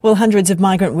Well, hundreds of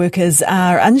migrant workers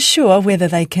are unsure whether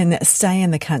they can stay in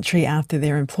the country after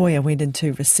their employer went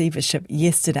into receivership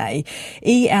yesterday.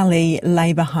 ELE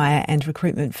labour hire and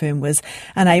recruitment firm was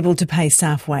unable to pay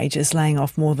staff wages, laying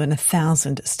off more than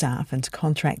 1,000 staff and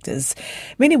contractors.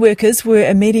 Many workers were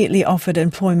immediately offered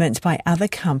employment by other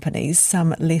companies.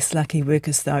 Some less lucky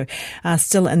workers, though, are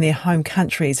still in their home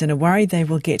countries and are worried they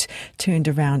will get turned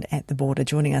around at the border.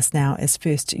 Joining us now is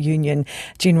First Union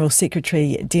General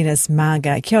Secretary Dennis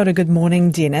Maga. Kia ora, good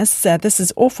morning, Dennis. This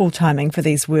is awful timing for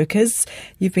these workers.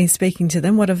 You've been speaking to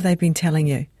them. What have they been telling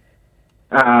you?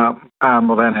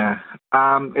 Morena,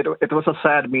 it was a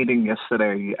sad meeting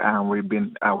yesterday.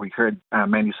 We heard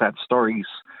many sad stories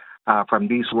from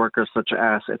these workers, such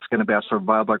as it's going to be a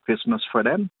survival Christmas for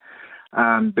them.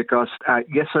 Because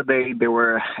yesterday they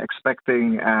were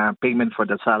expecting payment for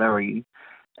the salary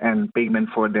and payment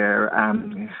for their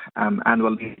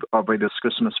annual leave over this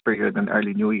Christmas period and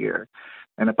early New Year.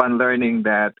 And upon learning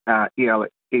that ELE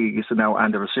is now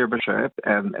under receivership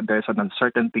and there's an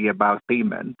uncertainty about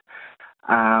payment,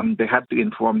 they had to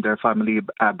inform their family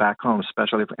back home,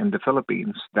 especially in the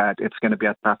Philippines, that it's going to be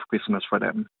a tough Christmas for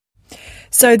them.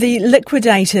 So the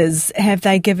liquidators, have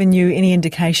they given you any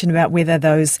indication about whether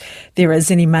there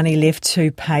is any money left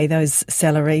to pay those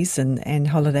salaries and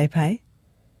holiday pay?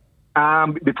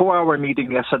 Before our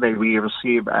meeting yesterday, we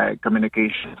received a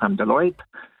communication from Deloitte,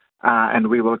 and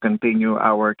we will continue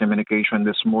our communication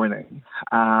this morning.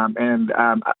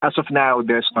 As of now,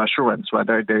 there's no assurance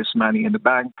whether there's money in the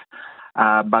bank,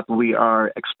 but we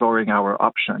are exploring our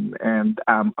option. And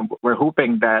we're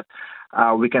hoping that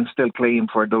we can still claim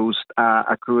for those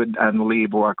accrued annual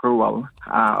leave or accrual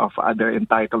of other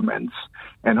entitlements.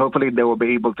 And hopefully they will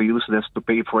be able to use this to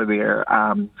pay for their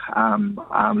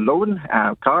loan,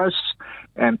 cars,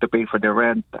 and to pay for their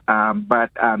rent.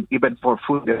 But even for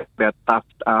food, it's tough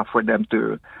for them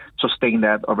to sustain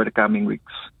that over the coming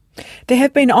weeks. There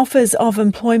have been offers of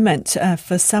employment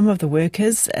for some of the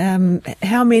workers.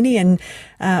 How many and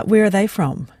where are they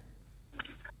from?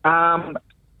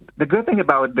 The good thing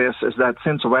about this is that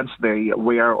since Wednesday,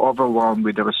 we are overwhelmed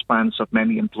with the response of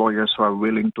many employers who are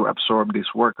willing to absorb these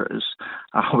workers.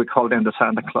 We call them the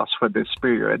Santa Claus for this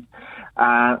period.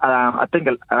 I think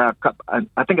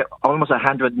almost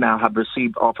 100 now have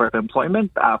received offer of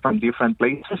employment from different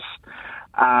places.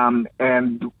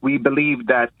 And we believe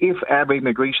that if ever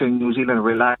Immigration New Zealand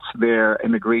relax their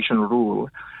immigration rule,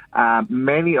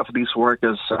 many of these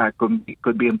workers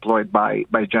could be employed by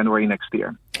January next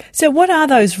year. So what are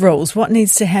those rules? What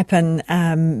needs to happen?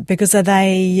 Because are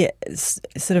they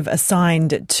sort of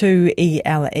assigned to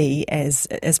ELE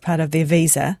as part of their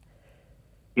visa?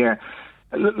 Yeah.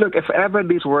 Look, if ever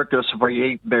these workers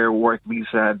variate their work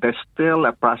visa, there's still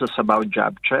a process about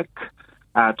job check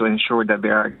to ensure that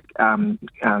there are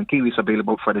Kiwis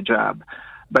available for the job.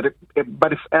 But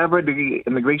if ever the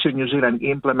Immigration New Zealand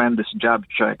implement this job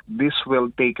check, this will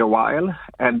take a while,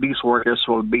 and these workers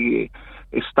will be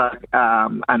stuck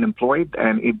unemployed,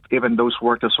 and even those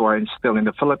workers who are still in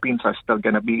the Philippines are still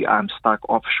going to be stuck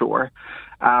offshore.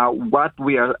 What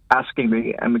we are asking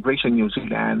the Immigration New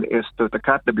Zealand is to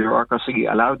cut the bureaucracy,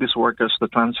 allow these workers to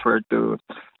transfer to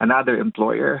another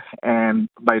employer, and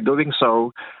by doing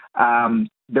so,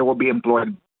 they will be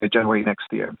employed in January next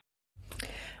year.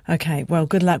 Okay, well,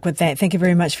 good luck with that. Thank you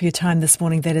very much for your time this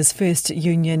morning. That is First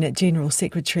Union General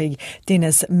Secretary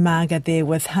Dennis Maga there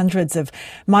with hundreds of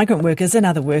migrant workers and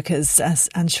other workers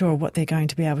unsure what they're going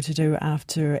to be able to do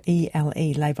after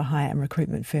ELE, labour hire and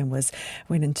recruitment firm, went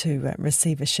into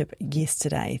receivership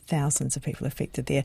yesterday. Thousands of people affected there.